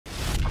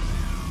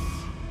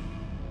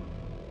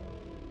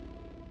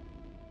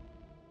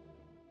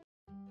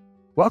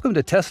Welcome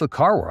to Tesla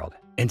Car World.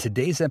 In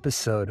today's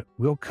episode,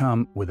 we'll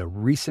come with a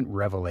recent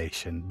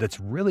revelation that's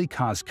really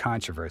caused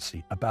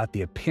controversy about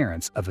the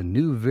appearance of a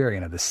new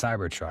variant of the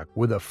Cybertruck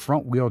with a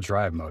front-wheel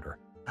drive motor.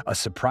 A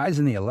surprise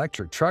in the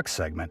electric truck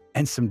segment,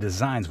 and some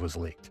designs was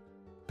leaked.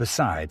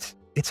 Besides,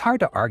 it's hard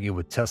to argue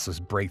with Tesla's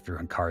breakthrough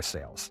in car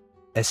sales,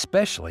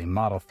 especially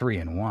Model 3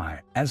 and Y,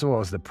 as well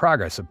as the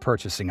progress of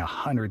purchasing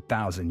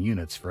 100,000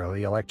 units for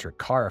the electric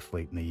car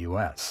fleet in the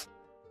US.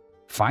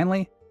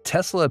 Finally,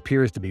 Tesla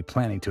appears to be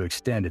planning to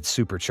extend its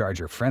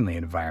supercharger-friendly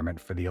environment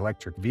for the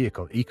electric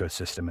vehicle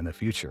ecosystem in the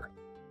future.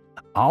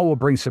 All will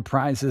bring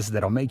surprises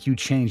that'll make you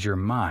change your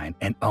mind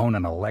and own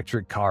an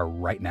electric car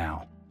right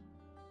now.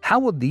 How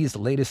will these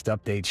latest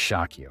updates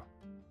shock you?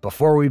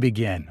 Before we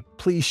begin,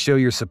 please show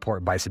your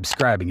support by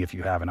subscribing if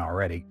you haven't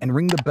already, and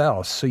ring the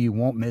bell so you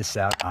won't miss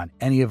out on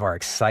any of our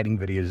exciting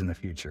videos in the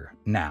future.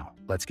 Now,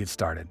 let's get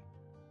started.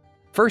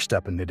 First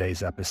up in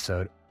today's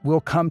episode,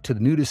 we'll come to the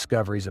new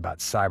discoveries about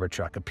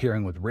Cybertruck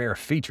appearing with rare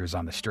features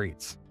on the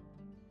streets.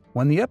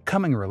 When the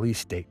upcoming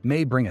release date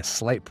may bring a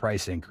slight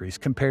price increase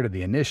compared to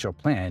the initial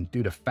plan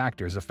due to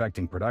factors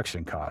affecting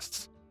production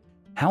costs.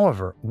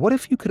 However, what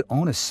if you could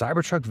own a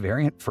Cybertruck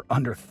variant for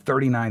under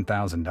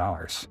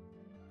 $39,000?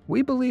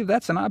 We believe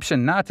that's an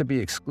option not to be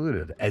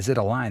excluded, as it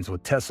aligns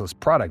with Tesla's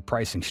product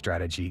pricing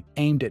strategy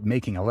aimed at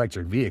making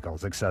electric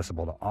vehicles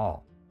accessible to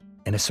all.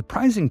 In a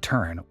surprising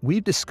turn,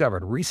 we've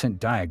discovered recent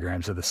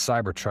diagrams of the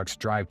Cybertruck's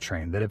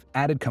drivetrain that have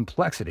added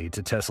complexity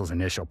to Tesla's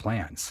initial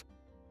plans.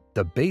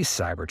 The base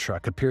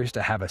Cybertruck appears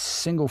to have a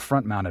single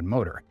front-mounted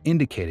motor,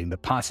 indicating the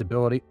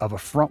possibility of a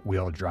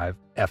front-wheel drive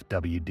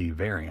FWD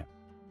variant.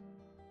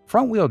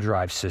 Front-wheel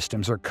drive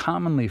systems are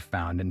commonly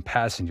found in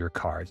passenger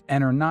cars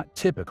and are not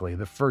typically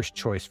the first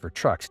choice for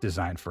trucks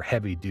designed for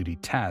heavy-duty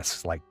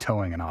tasks like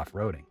towing and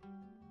off-roading.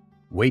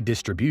 Weight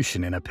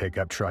distribution in a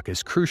pickup truck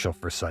is crucial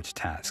for such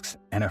tasks,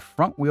 and a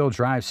front-wheel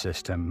drive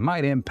system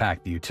might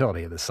impact the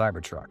utility of the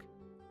Cybertruck.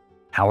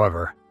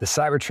 However, the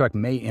Cybertruck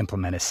may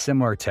implement a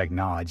similar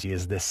technology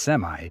as this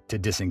Semi to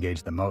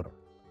disengage the motor.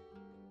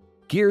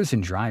 Gears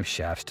and drive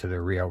shafts to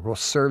the rear will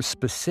serve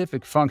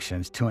specific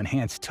functions to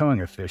enhance towing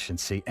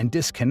efficiency and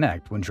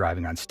disconnect when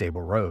driving on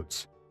stable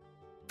roads.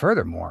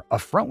 Furthermore, a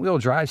front-wheel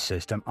drive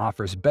system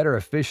offers better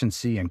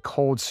efficiency in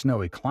cold,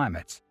 snowy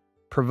climates,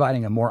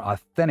 providing a more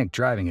authentic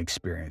driving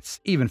experience,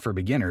 even for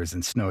beginners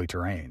in snowy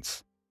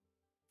terrains.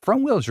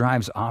 Front-wheel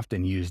drive is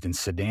often used in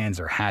sedans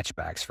or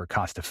hatchbacks for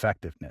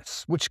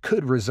cost-effectiveness, which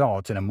could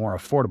result in a more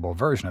affordable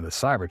version of the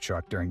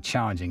Cybertruck during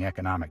challenging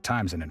economic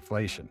times and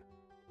inflation.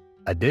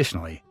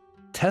 Additionally,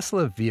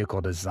 Tesla vehicle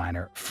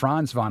designer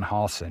Franz von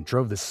Halsen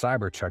drove the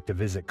Cybertruck to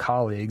visit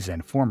colleagues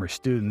and former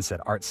students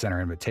at Art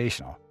Center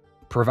Invitational,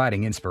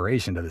 providing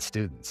inspiration to the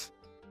students.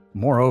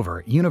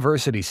 Moreover,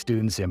 university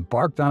students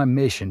embarked on a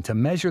mission to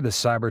measure the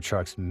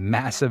Cybertruck's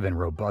massive and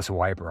robust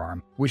wiper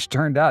arm, which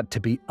turned out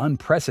to be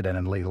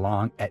unprecedentedly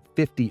long at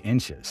 50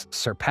 inches,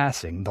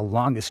 surpassing the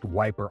longest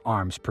wiper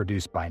arms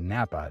produced by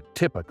Napa,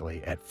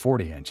 typically at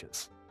 40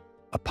 inches.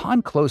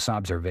 Upon close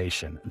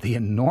observation, the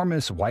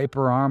enormous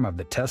wiper arm of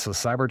the Tesla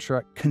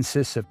Cybertruck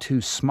consists of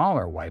two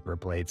smaller wiper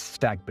blades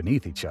stacked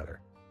beneath each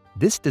other.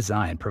 This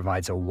design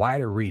provides a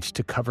wider reach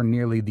to cover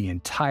nearly the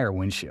entire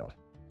windshield.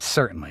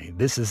 Certainly,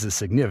 this is a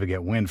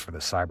significant win for the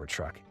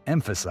Cybertruck,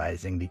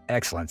 emphasizing the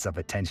excellence of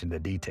attention to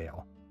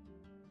detail.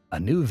 A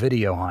new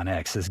video on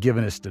X has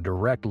given us a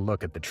direct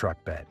look at the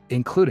truck bed,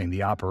 including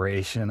the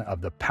operation of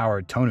the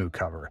powered tonneau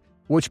cover,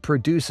 which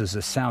produces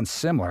a sound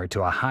similar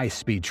to a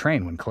high-speed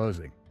train when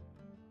closing.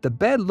 The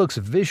bed looks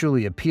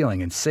visually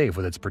appealing and safe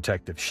with its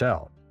protective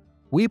shell.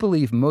 We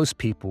believe most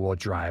people will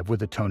drive with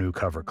the tonneau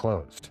cover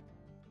closed.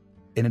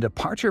 In a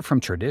departure from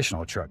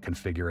traditional truck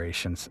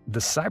configurations, the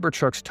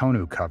Cybertruck's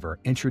tonneau cover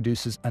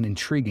introduces an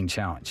intriguing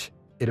challenge.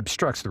 It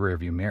obstructs the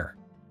rearview mirror.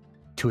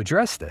 To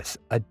address this,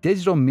 a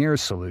digital mirror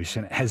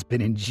solution has been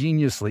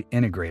ingeniously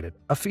integrated,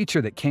 a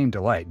feature that came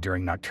to light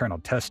during nocturnal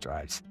test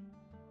drives,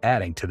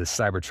 adding to the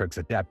Cybertruck's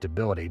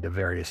adaptability to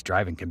various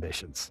driving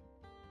conditions.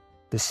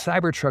 The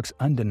Cybertruck's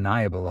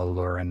undeniable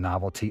allure and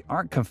novelty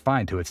aren't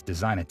confined to its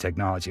design and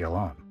technology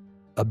alone.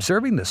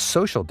 Observing the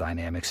social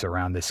dynamics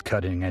around this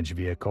cutting-edge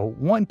vehicle,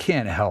 one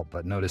can't help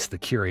but notice the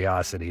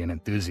curiosity and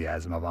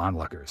enthusiasm of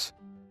onlookers.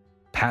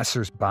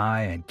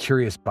 Passers-by and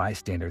curious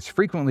bystanders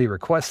frequently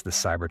request the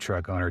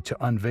Cybertruck owner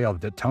to unveil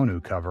the tonneau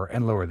cover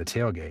and lower the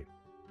tailgate,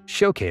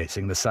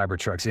 showcasing the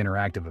Cybertruck's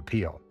interactive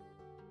appeal.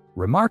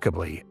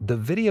 Remarkably, the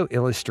video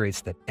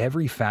illustrates that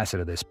every facet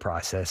of this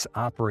process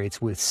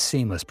operates with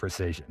seamless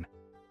precision,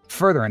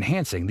 further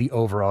enhancing the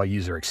overall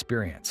user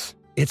experience.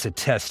 It's a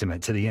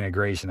testament to the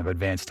integration of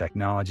advanced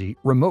technology,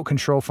 remote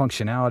control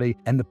functionality,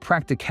 and the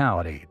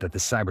practicality that the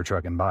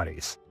Cybertruck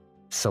embodies,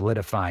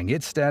 solidifying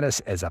its status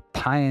as a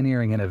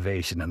pioneering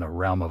innovation in the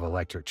realm of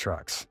electric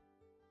trucks.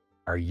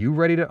 Are you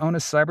ready to own a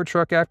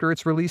Cybertruck after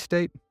its release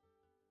date?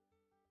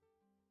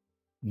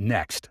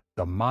 Next,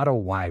 the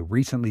Model Y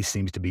recently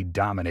seems to be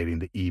dominating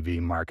the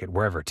EV market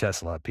wherever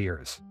Tesla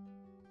appears.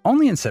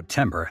 Only in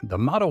September, the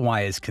Model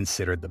Y is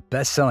considered the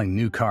best-selling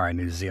new car in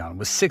New Zealand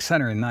with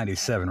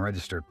 697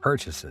 registered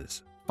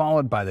purchases,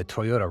 followed by the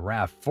Toyota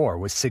RAV4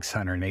 with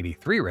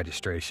 683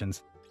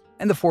 registrations,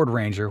 and the Ford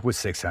Ranger with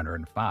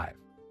 605.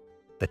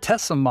 The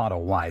Tesla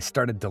Model Y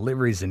started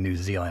deliveries in New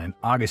Zealand in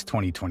August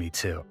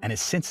 2022 and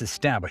has since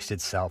established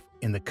itself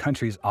in the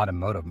country's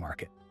automotive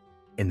market.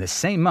 In the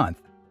same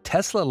month,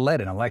 Tesla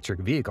led in electric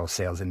vehicle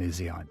sales in New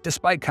Zealand,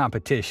 despite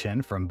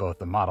competition from both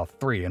the Model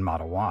 3 and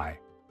Model Y.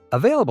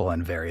 Available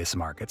in various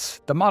markets,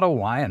 the Model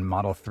Y and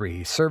Model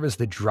 3 serve as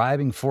the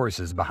driving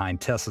forces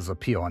behind Tesla's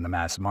appeal in the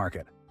mass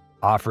market,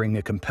 offering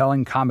a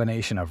compelling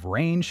combination of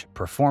range,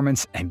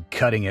 performance, and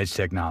cutting-edge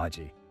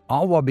technology,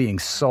 all while being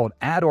sold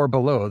at or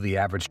below the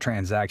average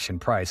transaction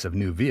price of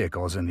new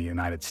vehicles in the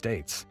United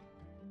States.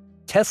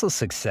 Tesla's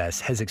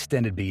success has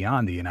extended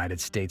beyond the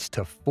United States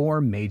to 4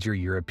 major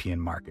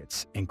European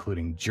markets,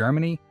 including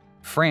Germany,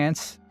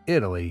 France,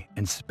 Italy,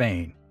 and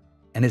Spain,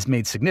 and has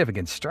made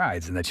significant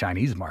strides in the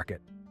Chinese market.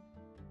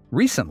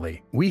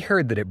 Recently, we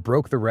heard that it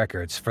broke the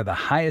records for the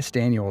highest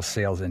annual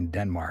sales in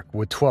Denmark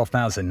with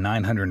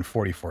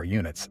 12,944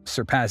 units,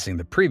 surpassing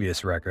the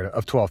previous record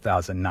of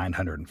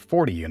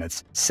 12,940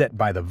 units set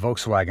by the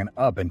Volkswagen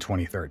Up in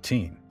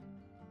 2013.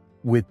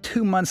 With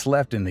 2 months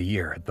left in the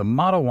year, the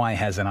Model Y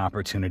has an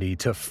opportunity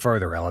to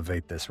further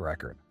elevate this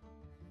record.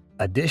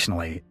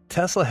 Additionally,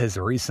 Tesla has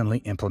recently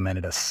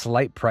implemented a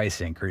slight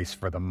price increase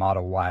for the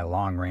Model Y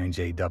long-range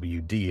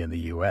FWD in the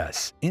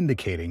US,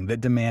 indicating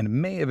that demand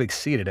may have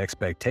exceeded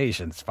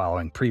expectations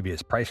following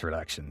previous price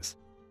reductions.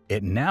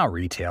 It now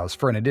retails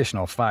for an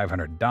additional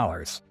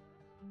 $500,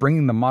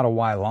 bringing the Model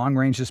Y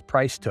long-range's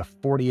price to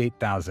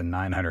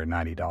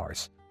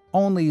 $48,990,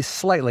 only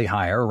slightly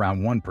higher,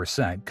 around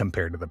 1%,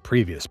 compared to the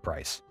previous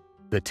price.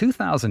 The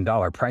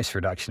 $2,000 price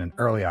reduction in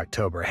early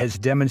October has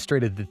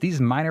demonstrated that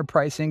these minor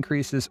price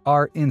increases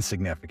are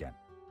insignificant.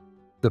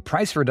 The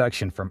price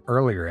reduction from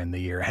earlier in the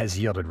year has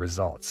yielded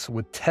results,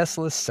 with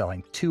Tesla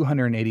selling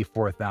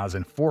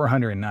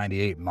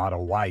 284,498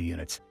 Model Y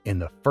units in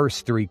the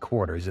first 3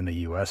 quarters in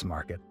the US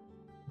market.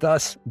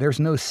 Thus, there's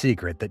no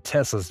secret that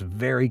Tesla's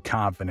very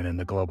confident in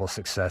the global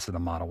success of the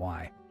Model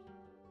Y.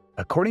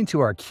 According to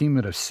our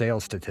cumulative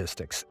sales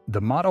statistics,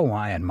 the Model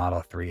Y and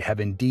Model 3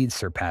 have indeed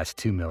surpassed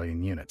 2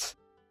 million units.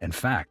 In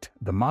fact,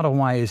 the Model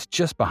Y is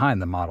just behind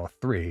the Model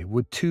 3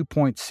 with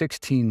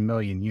 2.16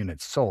 million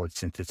units sold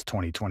since its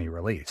 2020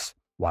 release,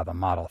 while the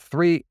Model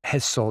 3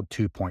 has sold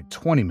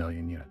 2.20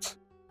 million units.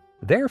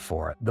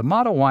 Therefore, the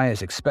Model Y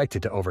is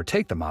expected to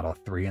overtake the Model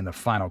 3 in the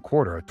final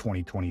quarter of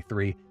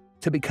 2023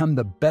 to become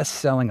the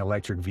best-selling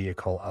electric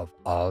vehicle of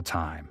all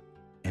time.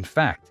 In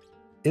fact,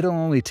 it'll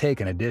only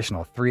take an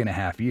additional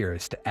 3.5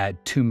 years to add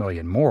 2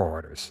 million more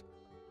orders.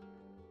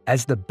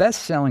 As the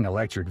best-selling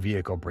electric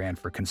vehicle brand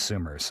for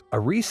consumers, a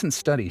recent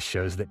study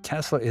shows that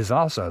Tesla is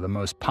also the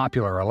most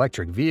popular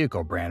electric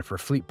vehicle brand for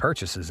fleet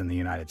purchases in the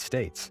United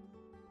States.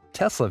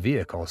 Tesla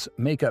vehicles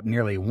make up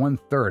nearly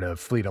 1/3 of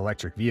fleet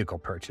electric vehicle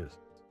purchases,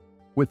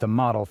 with the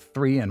Model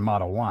 3 and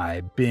Model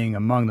Y being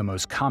among the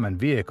most common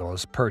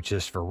vehicles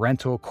purchased for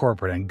rental,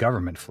 corporate, and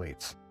government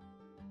fleets.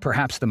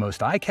 Perhaps the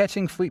most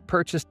eye-catching fleet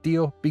purchase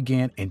deal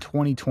began in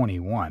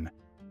 2021,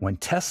 when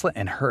Tesla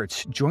and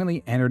Hertz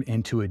jointly entered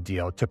into a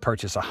deal to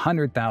purchase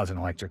 100,000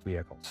 electric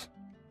vehicles.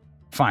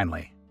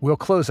 Finally, we'll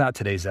close out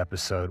today's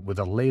episode with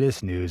the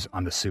latest news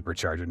on the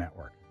Supercharger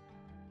Network.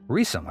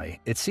 Recently,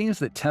 it seems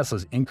that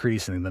Tesla's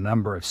increasing the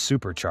number of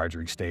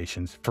supercharging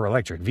stations for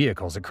electric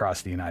vehicles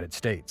across the United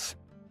States.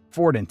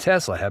 Ford and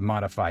Tesla have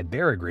modified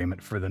their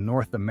agreement for the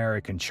North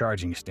American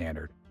charging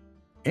standard.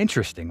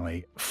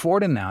 Interestingly,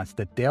 Ford announced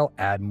that they'll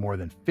add more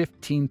than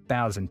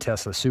 15,000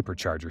 Tesla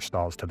supercharger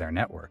stalls to their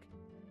network,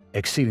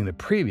 exceeding the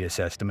previous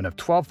estimate of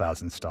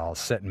 12,000 stalls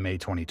set in May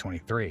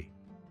 2023.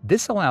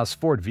 This allows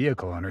Ford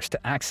vehicle owners to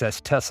access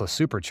Tesla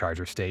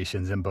supercharger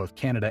stations in both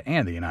Canada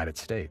and the United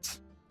States.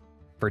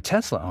 For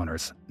Tesla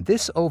owners,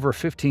 this over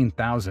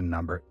 15,000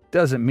 number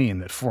doesn't mean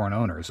that foreign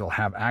owners will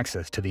have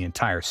access to the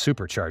entire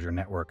supercharger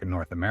network in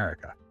North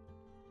America.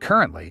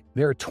 Currently,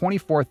 there are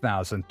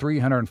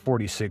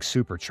 24,346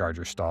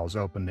 supercharger stalls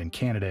opened in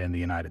Canada and the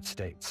United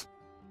States.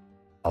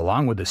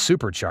 Along with the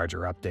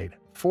supercharger update,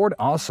 Ford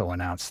also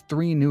announced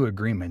 3 new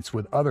agreements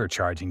with other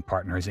charging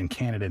partners in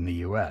Canada and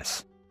the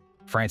US.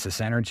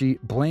 Francis Energy,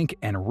 Blink,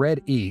 and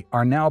Red E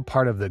are now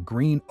part of the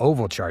Green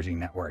Oval charging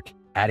network,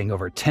 adding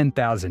over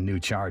 10,000 new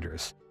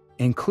chargers,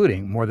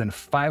 including more than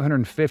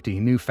 550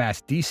 new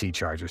fast DC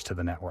chargers to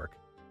the network.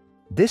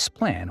 This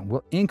plan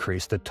will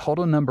increase the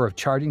total number of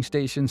charging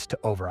stations to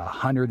over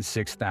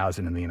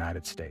 106,000 in the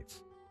United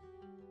States.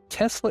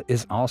 Tesla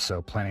is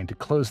also planning to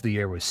close the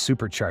year with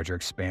supercharger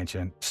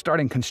expansion,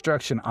 starting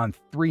construction on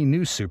 3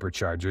 new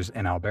superchargers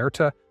in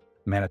Alberta,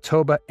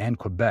 Manitoba, and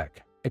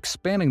Quebec,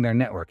 expanding their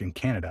network in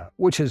Canada,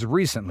 which has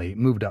recently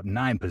moved up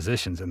 9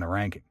 positions in the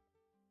ranking.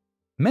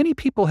 Many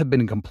people have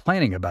been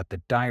complaining about the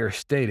dire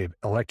state of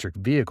electric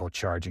vehicle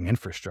charging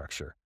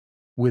infrastructure,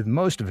 with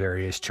most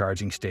various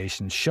charging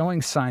stations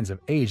showing signs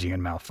of aging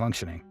and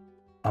malfunctioning.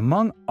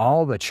 Among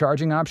all the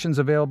charging options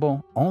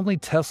available, only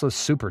Tesla's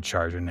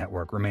Supercharger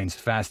network remains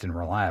fast and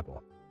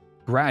reliable,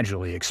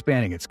 gradually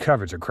expanding its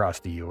coverage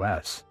across the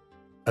US.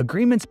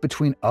 Agreements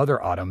between other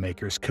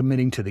automakers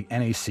committing to the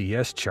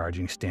NACS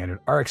charging standard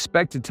are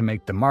expected to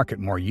make the market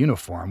more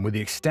uniform with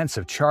the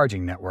extensive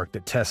charging network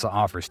that Tesla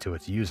offers to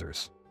its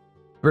users.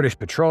 British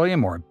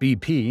Petroleum, or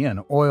BP,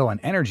 an oil and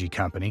energy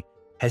company,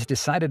 has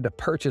decided to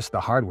purchase the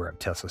hardware of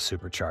Tesla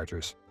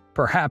superchargers,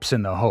 perhaps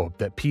in the hope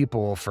that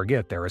people will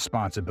forget their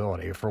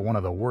responsibility for one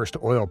of the worst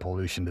oil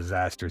pollution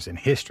disasters in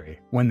history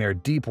when their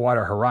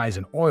Deepwater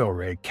Horizon oil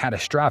rig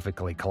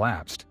catastrophically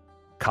collapsed,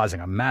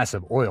 causing a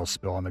massive oil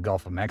spill in the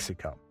Gulf of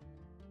Mexico.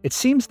 It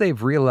seems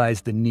they've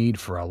realized the need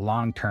for a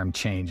long-term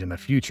change in the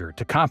future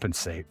to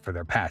compensate for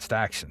their past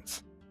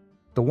actions.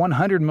 The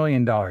 $100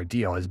 million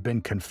deal has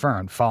been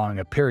confirmed following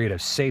a period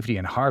of safety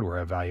and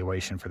hardware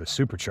evaluation for the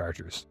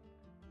superchargers.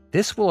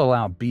 This will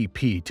allow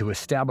BP to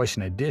establish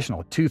an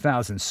additional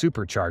 2,000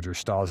 supercharger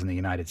stalls in the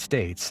United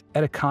States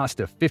at a cost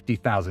of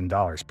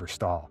 $50,000 per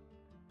stall.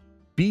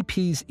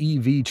 BP's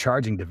EV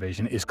charging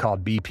division is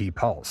called BP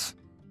Pulse.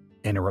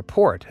 In a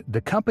report,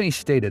 the company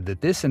stated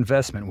that this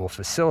investment will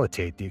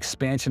facilitate the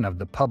expansion of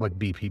the public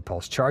BP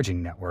Pulse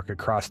charging network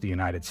across the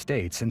United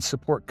States and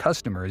support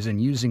customers in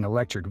using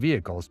electric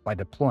vehicles by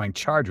deploying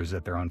chargers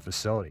at their own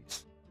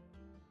facilities.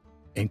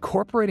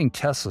 Incorporating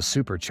Tesla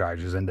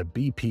superchargers into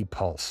BP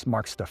Pulse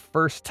marks the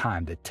first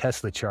time that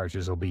Tesla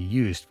chargers will be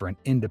used for an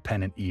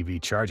independent EV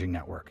charging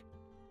network.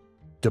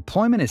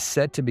 Deployment is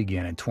set to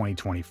begin in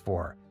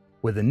 2024,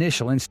 with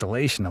initial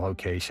installation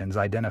locations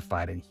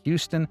identified in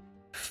Houston,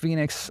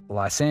 Phoenix,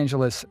 Los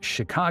Angeles,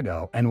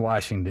 Chicago, and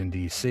Washington,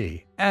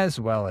 D.C., as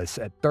well as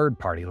at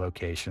third-party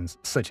locations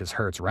such as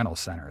Hertz rental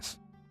centers.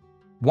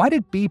 Why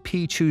did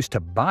BP choose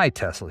to buy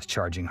Tesla's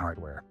charging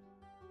hardware?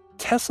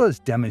 Tesla has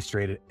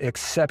demonstrated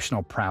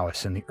exceptional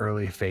prowess in the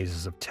early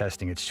phases of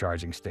testing its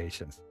charging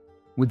stations,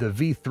 with the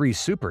V3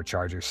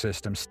 supercharger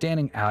system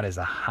standing out as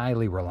a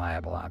highly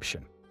reliable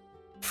option.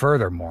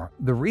 Furthermore,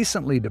 the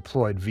recently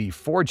deployed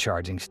V4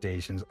 charging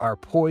stations are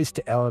poised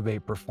to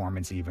elevate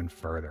performance even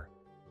further.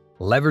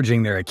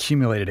 Leveraging their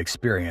accumulated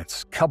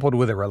experience, coupled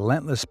with a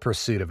relentless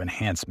pursuit of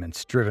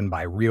enhancements driven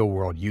by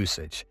real-world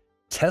usage,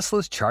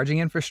 Tesla's charging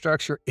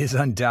infrastructure is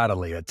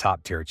undoubtedly a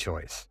top-tier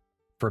choice.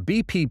 For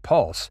BP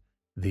Pulse,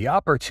 the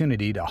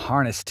opportunity to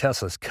harness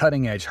Tesla's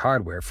cutting-edge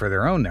hardware for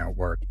their own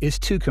network is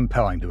too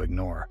compelling to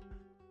ignore.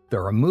 The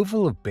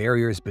removal of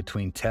barriers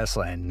between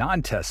Tesla and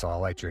non-Tesla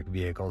electric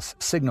vehicles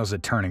signals a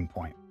turning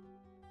point.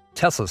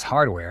 Tesla's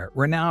hardware,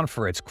 renowned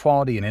for its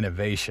quality and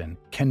innovation,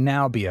 can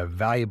now be a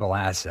valuable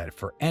asset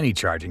for any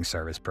charging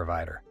service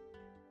provider.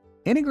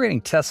 Integrating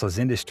Tesla's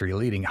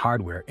industry-leading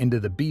hardware into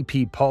the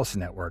BP Pulse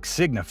network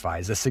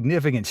signifies a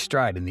significant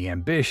stride in the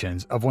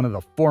ambitions of one of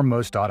the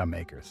foremost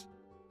automakers.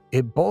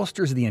 It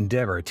bolsters the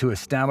endeavor to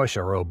establish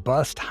a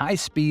robust,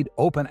 high-speed,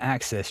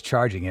 open-access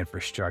charging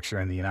infrastructure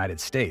in the United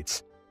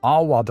States,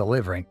 all while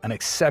delivering an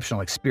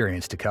exceptional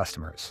experience to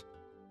customers.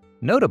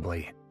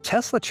 Notably,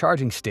 Tesla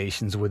charging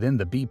stations within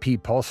the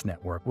BP Pulse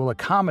network will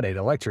accommodate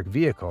electric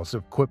vehicles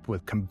equipped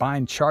with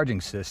Combined Charging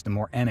System,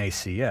 or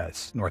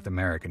NACS, North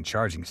American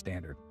Charging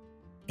Standard,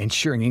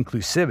 ensuring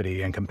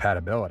inclusivity and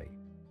compatibility.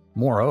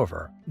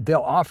 Moreover, they'll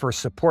offer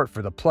support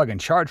for the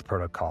plug-and-charge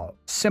protocol,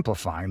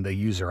 simplifying the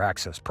user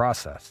access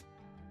process.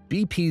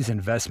 BP's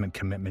investment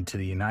commitment to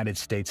the United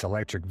States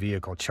electric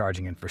vehicle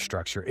charging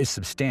infrastructure is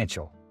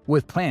substantial,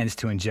 with plans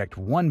to inject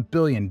 $1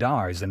 billion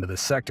into the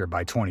sector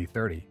by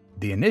 2030.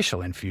 The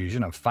initial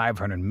infusion of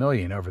 $500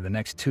 million over the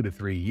next 2 to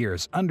 3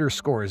 years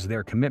underscores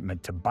their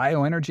commitment to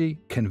bioenergy,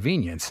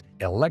 convenience,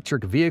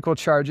 electric vehicle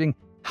charging,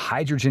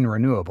 hydrogen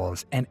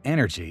renewables, and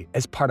energy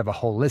as part of a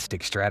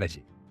holistic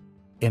strategy.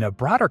 In a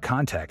broader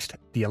context,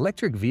 the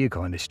electric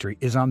vehicle industry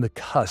is on the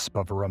cusp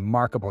of a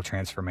remarkable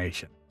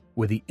transformation,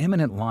 with the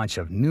imminent launch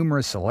of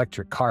numerous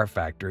electric car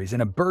factories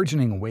and a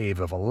burgeoning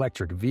wave of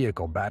electric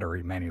vehicle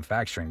battery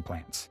manufacturing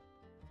plants.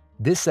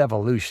 This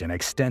evolution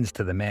extends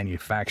to the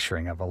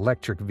manufacturing of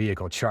electric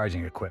vehicle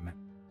charging equipment,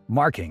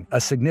 marking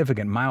a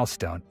significant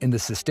milestone in the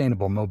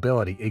sustainable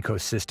mobility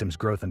ecosystem's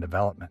growth and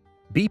development.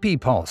 BP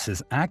Pulse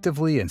is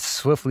actively and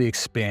swiftly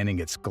expanding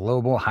its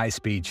global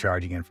high-speed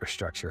charging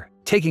infrastructure,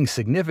 taking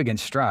significant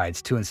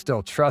strides to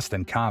instill trust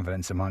and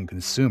confidence among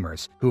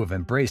consumers who have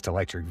embraced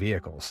electric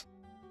vehicles.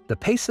 The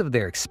pace of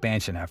their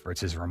expansion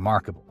efforts is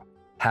remarkable,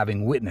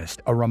 having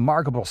witnessed a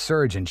remarkable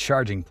surge in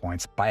charging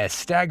points by a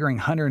staggering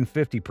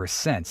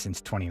 150%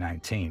 since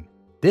 2019.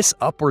 This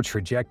upward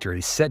trajectory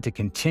is set to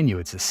continue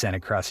its ascent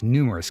across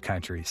numerous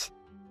countries,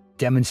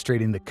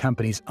 demonstrating the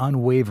company's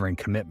unwavering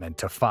commitment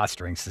to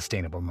fostering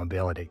sustainable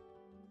mobility.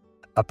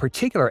 A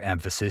particular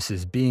emphasis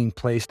is being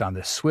placed on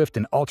the swift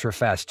and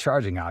ultra-fast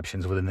charging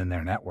options within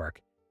their network,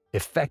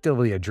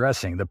 effectively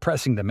addressing the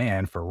pressing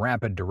demand for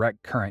rapid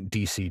direct current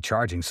DC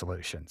charging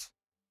solutions.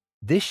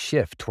 This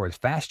shift towards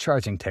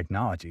fast-charging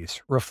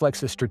technologies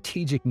reflects a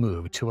strategic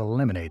move to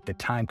eliminate the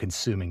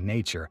time-consuming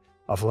nature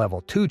of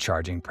Level 2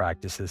 charging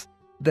practices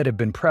that have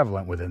been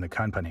prevalent within the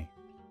company.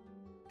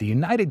 The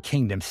United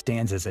Kingdom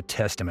stands as a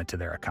testament to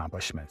their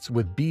accomplishments,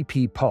 with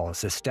BP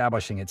Pulse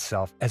establishing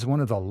itself as one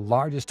of the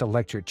largest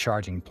electric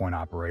charging point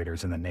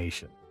operators in the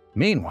nation.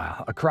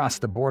 Meanwhile, across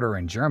the border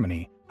in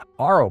Germany,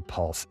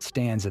 Pulse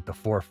stands at the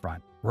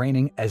forefront,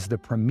 reigning as the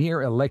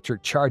premier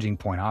electric charging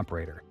point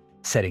operator,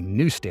 setting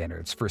new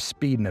standards for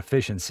speed and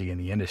efficiency in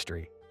the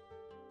industry.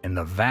 In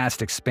the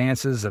vast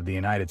expanses of the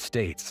United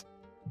States,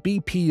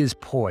 BP is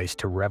poised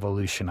to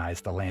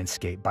revolutionize the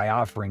landscape by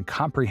offering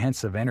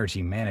comprehensive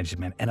energy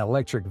management and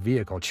electric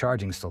vehicle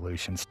charging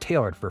solutions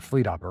tailored for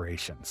fleet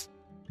operations.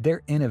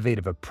 Their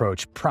innovative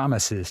approach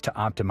promises to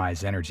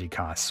optimize energy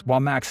costs while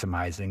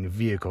maximizing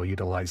vehicle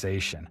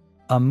utilization,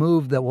 a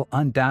move that will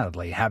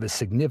undoubtedly have a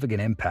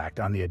significant impact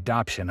on the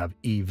adoption of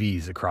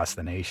EVs across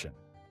the nation.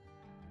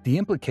 The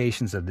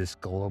implications of this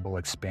global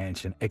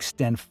expansion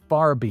extend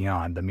far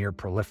beyond the mere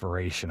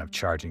proliferation of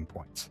charging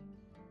points.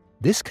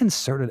 This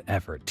concerted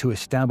effort to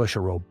establish a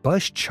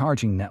robust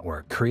charging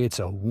network creates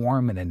a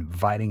warm and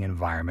inviting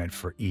environment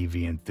for EV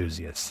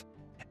enthusiasts,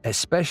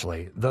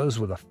 especially those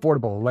with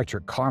affordable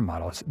electric car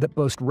models that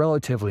boast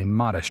relatively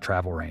modest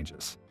travel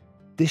ranges.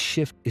 This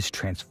shift is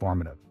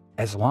transformative,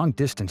 as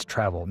long-distance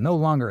travel no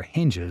longer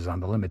hinges on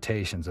the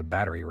limitations of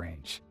battery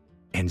range.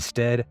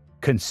 Instead,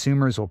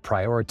 consumers will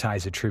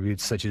prioritize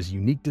attributes such as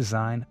unique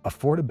design,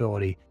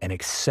 affordability, and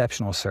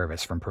exceptional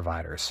service from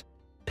providers,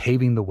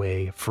 paving the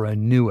way for a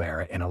new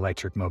era in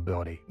electric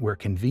mobility where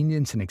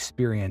convenience and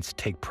experience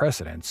take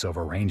precedence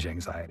over range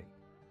anxiety.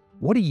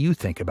 What do you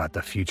think about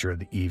the future of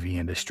the EV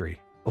industry?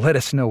 Let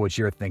us know what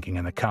you're thinking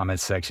in the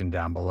comments section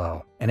down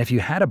below. And if you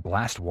had a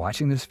blast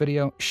watching this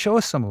video, show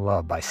us some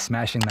love by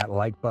smashing that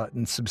like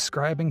button,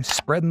 subscribing,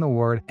 spreading the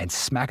word, and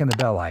smacking the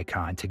bell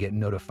icon to get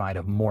notified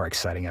of more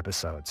exciting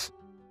episodes.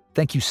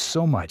 Thank you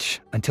so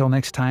much. Until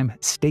next time,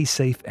 stay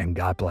safe and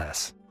God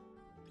bless.